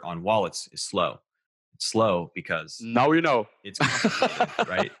support on wallets is slow. It's slow because Now you know. it's complicated,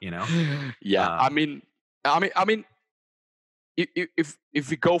 right? Yeah, Um, I mean, if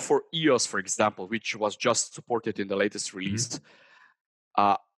we go for EOS, for example, which was just supported in the latest mhm, release,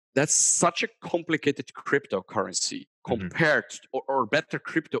 uh, that's such a complicated cryptocurrency mhm, compared or better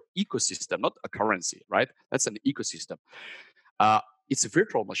crypto ecosystem, not a currency, right? That's an ecosystem. Uh, it's a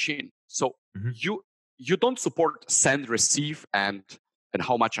virtual machine, so mhm. you don't support send, receive, and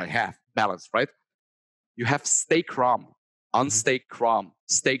how much I have balance, right? You have stake RAM, Mhm. unstake RAM,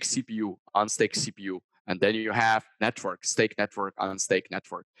 stake CPU, unstake CPU, and then you have network, stake network, unstake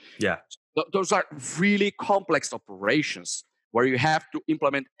network. Yeah. Those are really complex operations where you have to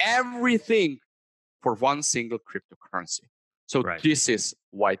implement everything for one single cryptocurrency. So Right. this is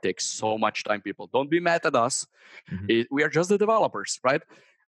why it takes so much time. People, don't be mad at us. Mhm. We are just the developers, right?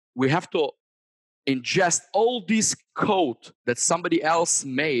 We have to ingest all this code that somebody else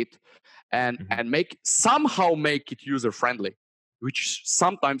made and Mhm. make it user friendly, which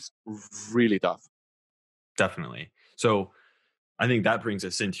sometimes really tough. Definitely. So I think that brings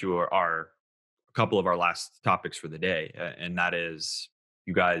us into our a couple of our last topics for the day, and that is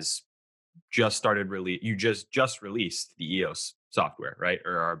you guys just started release. You just released the EOS software, right?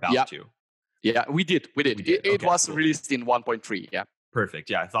 Or are Yeah, about to. yeah, we did We it, did. it Okay, was cool. released in 1.3. Yeah. Perfect.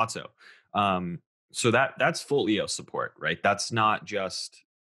 Yeah, I thought so. So that's full EOS support, right? That's not just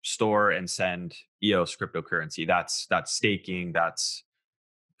store and send EOS cryptocurrency. That's staking. That's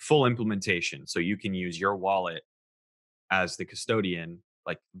full implementation. So you can use your wallet as the custodian.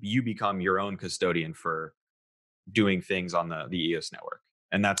 Like you become your own custodian for doing things on the EOS network,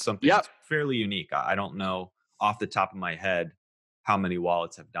 and that's something Yeah, that's fairly unique. I don't know off the top of my head how many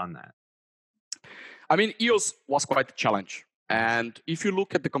wallets have done that. I mean, EOS was quite a challenge. Mhm, And if you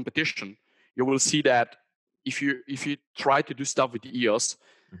look at the competition, you will see that if you try to do stuff with EOS,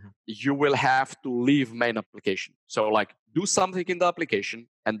 mhm. you will have to leave main application. So like do something in the application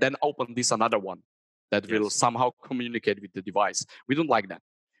and then open this another one that will Yes. somehow communicate with the device. We don't like that.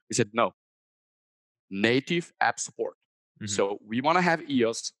 We said no, native app support. Mhm. So we want to have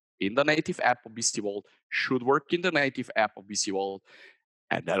EOS in the native app of BC Vault, should work in the native app of BC Vault,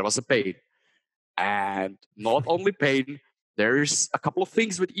 and that was a pain. And not only pain, there's a couple of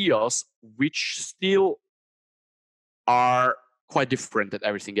things with EOS which still are quite different than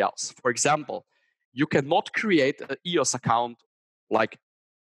everything else. For example, you cannot create an EOS account like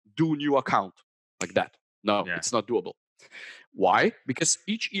do new account like that. No, Yeah. it's not doable. Why? Because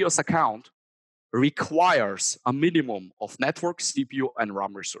each EOS account requires a minimum of network, CPU, and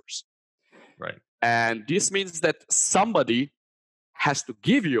RAM resource. Right. And this means that somebody has to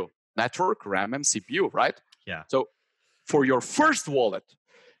give you network, RAM, and CPU, right? Yeah. So for your first wallet,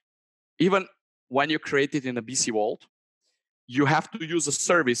 even when you create it in a BC Vault, you have to use a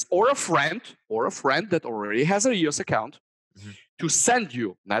service or a friend that already has a EOS account Mhm, to send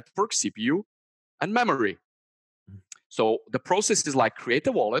you network, CPU, and memory. mhm. So the process is like create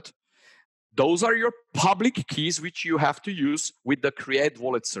a wallet. Those are your public keys, which you have to use with the create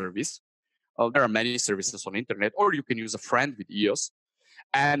wallet service. There are many services on internet, or you can use a friend with EOS.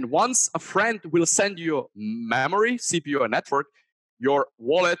 And once a friend will send you memory, CPU, and network, your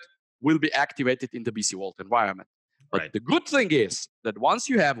wallet will be activated in the BC Vault environment. But Right. the good thing is that once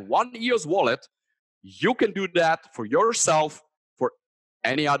you have one EOS wallet, you can do that for yourself for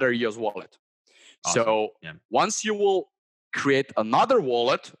any other EOS wallet. Awesome. So Yeah. once you will create another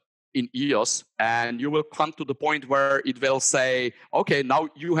wallet in EOS, and you will come to the point where it will say, okay, now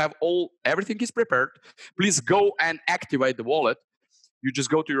you have everything is prepared. Please go and activate the wallet. You just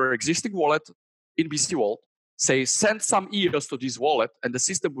go to your existing wallet in BC Vault, say send some EOS to this wallet, and the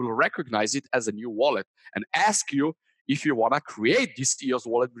system will recognize it as a new wallet and ask you if you want to create this EOS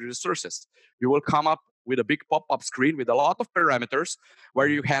wallet with resources. You will come up with a big pop-up screen with a lot of parameters where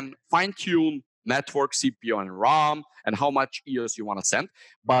Mhm, you can fine-tune network, CPU, and RAM, and how much EOS you want to send.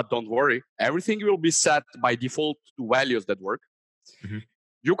 But don't worry, everything will be set by default to values that work. mhm.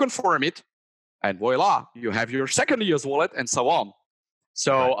 You confirm it, and voila, you have your second EOS wallet, and so on. Right.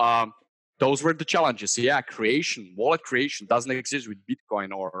 So those were the challenges. Yeah, wallet creation doesn't exist with Bitcoin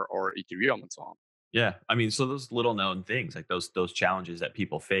or Ethereum and so on. Yeah. I mean, so those little known things, like those challenges that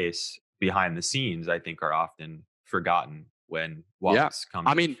people face behind the scenes, I think are often forgotten when Yeah, wallets come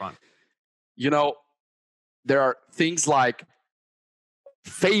I to the mean, front. you know, there are things like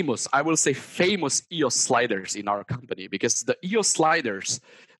I will say famous EOS sliders in our company, because the EOS sliders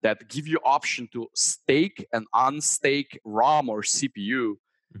that give you option to stake and unstake RAM or CPU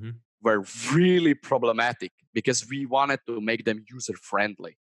Mhm. were really problematic because we wanted to make them user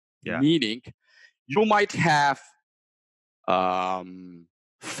friendly. Yeah. Meaning, you might have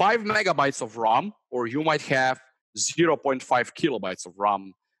 5 megabytes of RAM, or you might have zero point 0.5 kilobytes of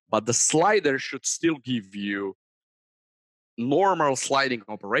RAM, but the slider should still give you normal sliding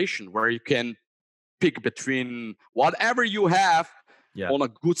operation where you can pick between whatever you have Yeah. on a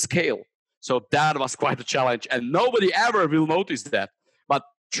good scale. So that was quite a challenge, and nobody ever will notice that. But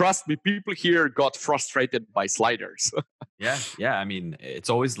trust me, people here got frustrated by sliders. Yeah. Yeah. I mean, it's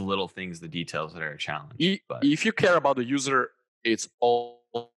always the little things, the details that are a challenge, but If you care about the user, it's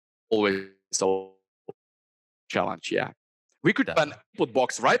always a challenge. Yeah, we could have an definitely. input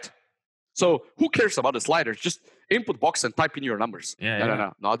box, right? So who cares about the sliders? Just input box and type in your numbers. Yeah. No, no, Yeah.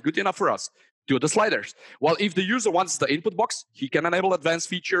 no, not good enough for us. Do the sliders. Well, if the user wants the input box, he can enable advanced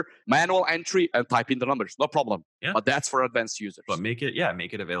feature, manual entry, and type in the numbers. No problem. Yeah. But that's for advanced But users. make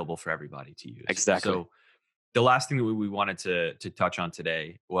it available for everybody to use. Exactly. So the last thing that we wanted to touch on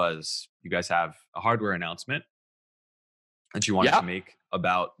today was you guys have a hardware announcement that you wanted to Yeah. make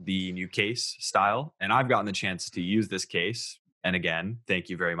about the new case style. And I've gotten the chance to use this case. And again, thank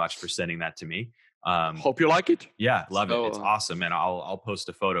you very much for sending that to me. Um, Hope you like it. yeah, love it. So It's awesome. And I'll post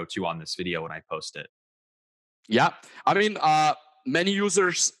a photo too on this video when I post it. yeah, I mean, many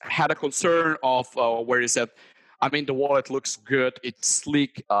users had a concern of where they said, I mean, the wallet looks good, it's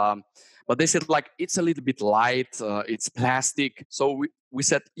sleek, but they said like it's a little bit light, it's plastic. So we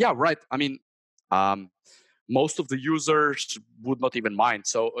said, yeah, right. I mean, um, most of the users would not even mind.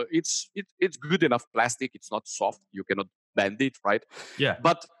 So it's good enough plastic. It's not soft. You cannot bend it, right? Yeah.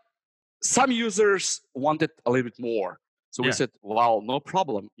 But some users wanted a little bit more. So we Yeah. said, well, no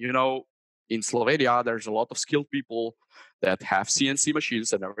problem. You know, in Slovenia, there's a lot of skilled people that have CNC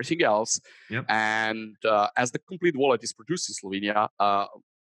machines and everything else. Yep. And as the complete wallet is produced in Slovenia,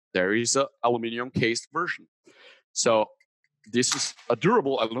 there is a aluminum cased version. So this is a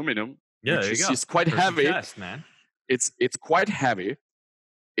durable aluminum, Yeah. There which you go. is quite Perfect heavy. test, man. It's quite heavy.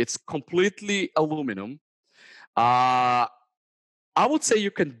 It's completely aluminum. Uh, I would say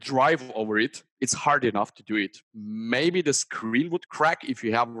you can drive over it. It's hard enough to do it. Maybe the screen would crack if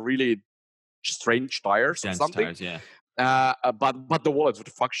you have really strange tires or Dense something. tires. Yeah. But the wallet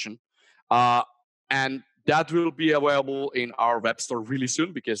would function, uh, and that will be available in our web store really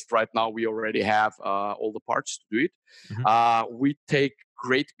soon because right now we already have all the parts to do it. Hmm. We take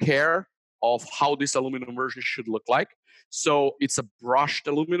great care of how this aluminum version should look like. So it's a brushed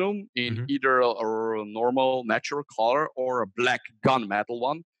aluminum in Hmm. either a normal natural color or a black gunmetal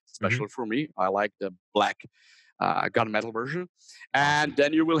one. Hmm. Especially for me, I like the black gunmetal version. And Awesome.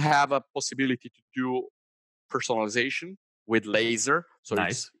 then you will have a possibility to do personalization with laser. So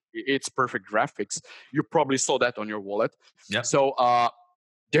Nice. it's perfect graphics. You probably saw that on your wallet. Yep. So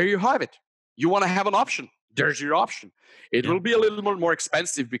there you have it. You want to have an option? There's your option. It Yeah. will be a little more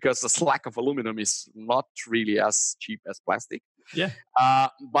expensive because the slack of aluminum is not really as cheap as plastic. Yeah.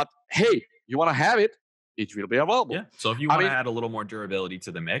 But hey, you want to have it? It will be available. Yeah. So if you I want to mean, add a little more durability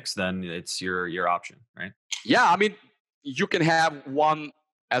to the mix, then it's your option, right? yeah, I mean, you can have one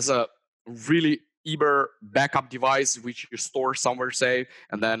as a really eager backup device, which you store somewhere safe,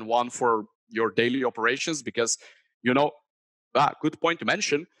 and then one for your daily operations. Because, you know, good point to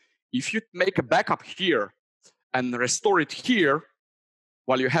mention. If you make a backup here and restore it here,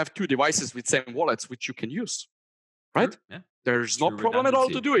 while you have two devices with same wallets, which you can use, right? True. Yeah. There's no True problem at all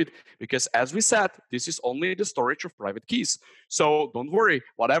to redundancy. do it because, as we said, this is only the storage of private keys. So don't worry,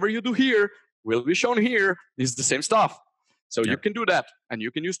 whatever you do here will be shown here. Is the same stuff. So you Yep. can do that and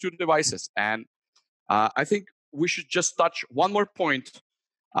you can use two devices. And I think we should just touch one more point.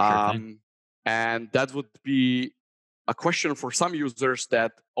 Sure thing. And that would be a question for some users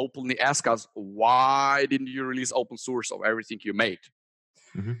that openly ask us, why didn't you release open source of everything you made?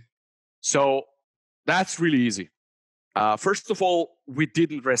 Hmm. So that's really easy. First of all, we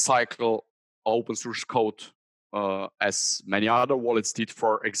didn't recycle open source code as many other wallets did,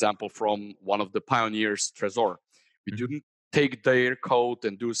 for example, from one of the pioneers, Trezor. We Hmm. didn't take their code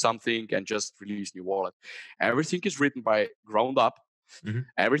and do something and just release new wallet. Everything is written by ground up. Hmm.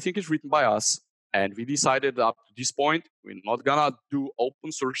 Everything is written by us. And we decided up to this point, we're not gonna do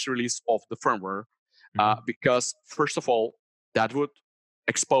open source release of the firmware Hmm. because first of all, that would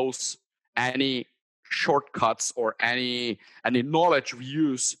expose any shortcuts or any knowledge we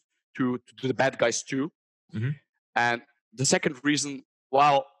use to the bad guys too. Hmm. And the second reason,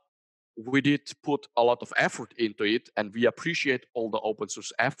 while we did put a lot of effort into it and we appreciate all the open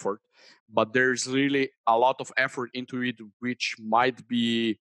source effort, but there's really a lot of effort into it which might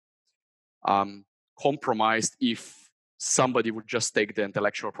be compromised if somebody would just take the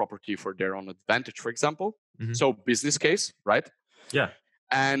intellectual property for their own advantage, for example. Hmm. So business case, right? Yeah.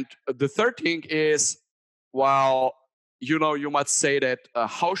 And the third thing is, well, you know, you might say that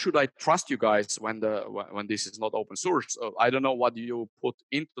how should I trust you guys when this is not open source? I don't know what you put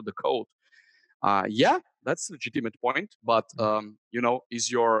into the code. Yeah, that's a legitimate point. But you know,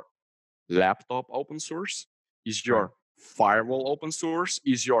 is your laptop open source? Is Right. your firewall open source?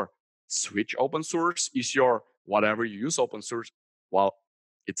 Is your switch open source? Is your whatever you use open source? Well,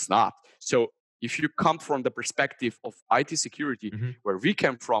 it's not. So if you come from the perspective of IT security, Hmm. where we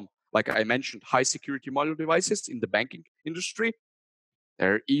came from, like I mentioned, high security module devices in the banking industry,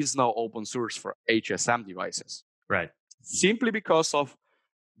 there is no open source for HSM devices. Right. Simply because of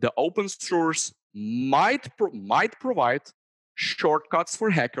the open source might provide shortcuts for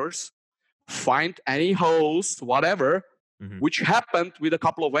hackers, find any host, whatever, Hmm. which happened with a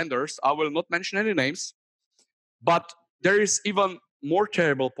couple of vendors. I will not mention any names, but there is even more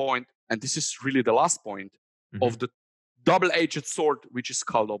terrible point, and this is really the last point Hmm. of the double-edged sword, which is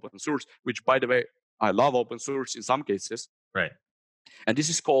called open source, which, by the way, I love open source in some cases. Right. And this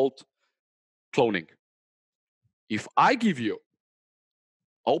is called cloning. If I give you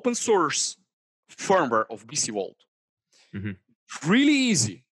open source firmware of BC Vault, Hmm. really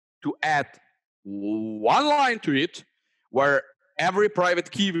easy to add one line to it where every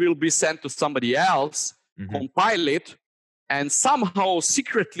private key will be sent to somebody else, Hmm. compile it, and somehow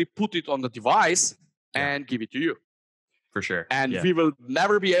secretly put it on the device Yeah, and give it to you. for sure. And Yeah. we will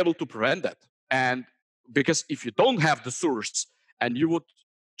never be able to prevent that. And because if you don't have the source and you would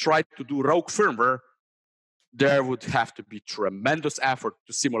try to do rogue firmware, there would have to be tremendous effort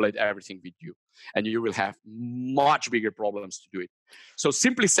to simulate everything with you. And you will have much bigger problems to do it. So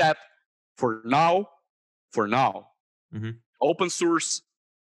simply said, for now, for now, Hmm. open source,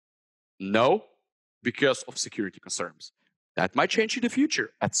 no, because of security concerns. That might change in the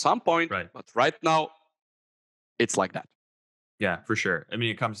future at some point, Right. but right now, it's like that. Yeah, for sure. I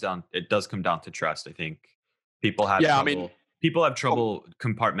mean, it does come down to trust. I think people have Yeah, I mean, trouble people have com- trouble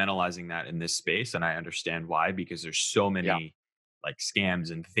compartmentalizing that in this space, and I understand why, because there's so yeah, many like scams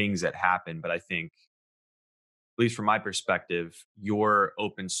and things that happen. But I think, at least from my perspective, you're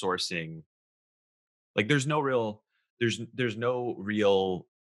open sourcing, like there's no real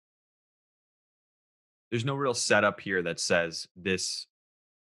setup here that says this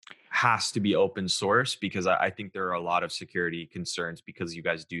has to be open source, because I think there are a lot of security concerns because you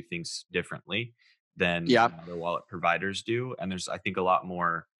guys do things differently yeah. than other wallet providers do. And there's, I think, a lot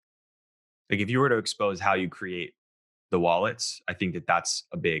more, like, if you were to expose how you create the wallets, I think that that's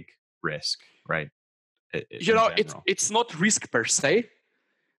a big risk, right? You In know, it's general. it's not risk per se,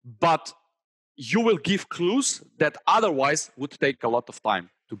 but you will give clues that otherwise would take a lot of time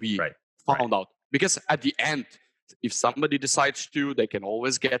to be Right. Right. found out. Because at the end, if somebody decides to, they can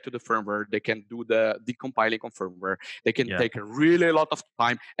always get to the firmware, they can do the decompiling of firmware, they can Yeah, take a really lot of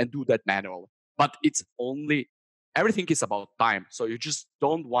time and do that manually. But it's only, everything is about time. So you just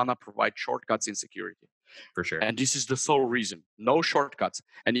don't want to provide shortcuts in security. for sure. And this is the sole reason, no shortcuts.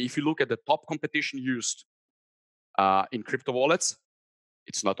 And if you look at the top competition used in crypto wallets,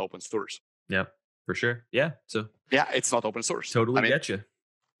 it's not open source. Yeah, for sure. Yeah. So Yeah, it's not open source. I totally mean, get you.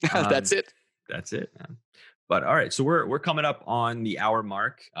 that's it. That's it, man. But all right, so we're coming up on the hour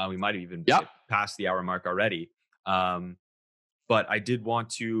mark. We might have even Yeah. hit past the hour mark already. Um, but I did want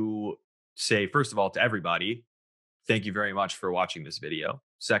to say, first of all, to everybody, thank you very much for watching this video.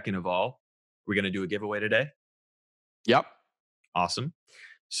 Second of all, we're going to do a giveaway today. Yep. Awesome.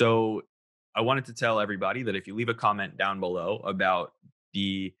 So I wanted to tell everybody that if you leave a comment down below about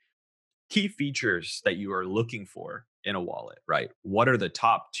the key features that you are looking for in a wallet, right? What are the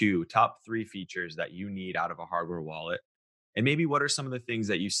top two, top three features that you need out of a hardware wallet? And maybe what are some of the things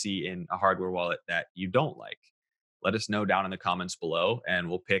that you see in a hardware wallet that you don't like? Let us know down in the comments below, and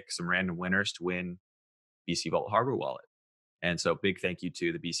we'll pick some random winners to win BC Vault hardware wallet. And so, big thank you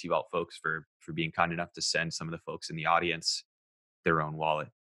to the BC Vault folks for being kind enough to send some of the folks in the audience their own wallet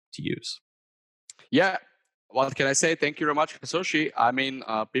to use. Yeah. What can I say? Thank you very much, Hashoshi. I mean,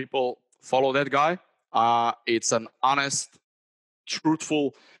 people follow that guy. It's an honest,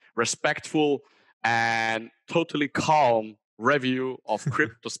 truthful, respectful, and totally calm review of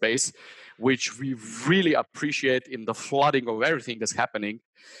crypto space, which we really appreciate in the flooding of everything that's happening.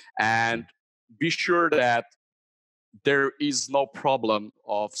 Yeah. And be sure that there is no problem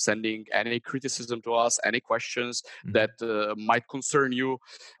of sending any criticism to us, any questions Mhm. that might concern you.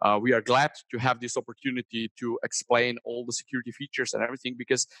 We are glad to have this opportunity to explain all the security features and everything,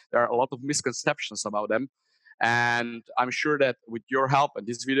 because there are a lot of misconceptions about them. And I'm sure that with your help and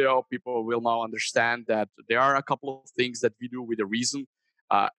this video, people will now understand that there are a couple of things that we do with a reason,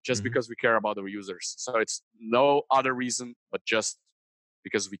 just Mhm. because we care about our users. So it's no other reason, but just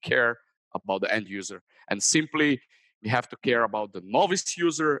because we care about the end user. And simply, we have to care about the novice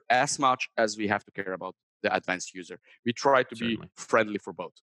user as much as we have to care about the advanced user. We try to be Certainly. friendly for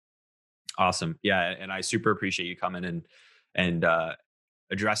both. Awesome. Yeah, and I super appreciate you coming in and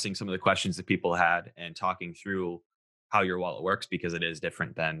addressing some of the questions that people had and talking through how your wallet works, because it is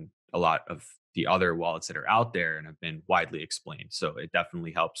different than a lot of the other wallets that are out there and have been widely explained. So it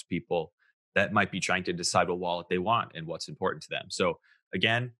definitely helps people that might be trying to decide what wallet they want and what's important to them. So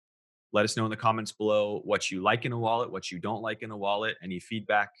again, let us know in the comments below what you like in a wallet, what you don't like in a wallet, any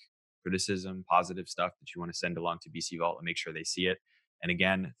feedback, criticism, positive stuff that you want to send along to BC Vault, and make sure they see it. And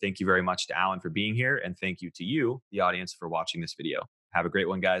again, thank you very much to Alan for being here. And thank you to you, the audience, for watching this video. Have a great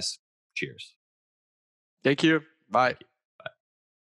one, guys. Cheers. Thank you. Bye. Thank you.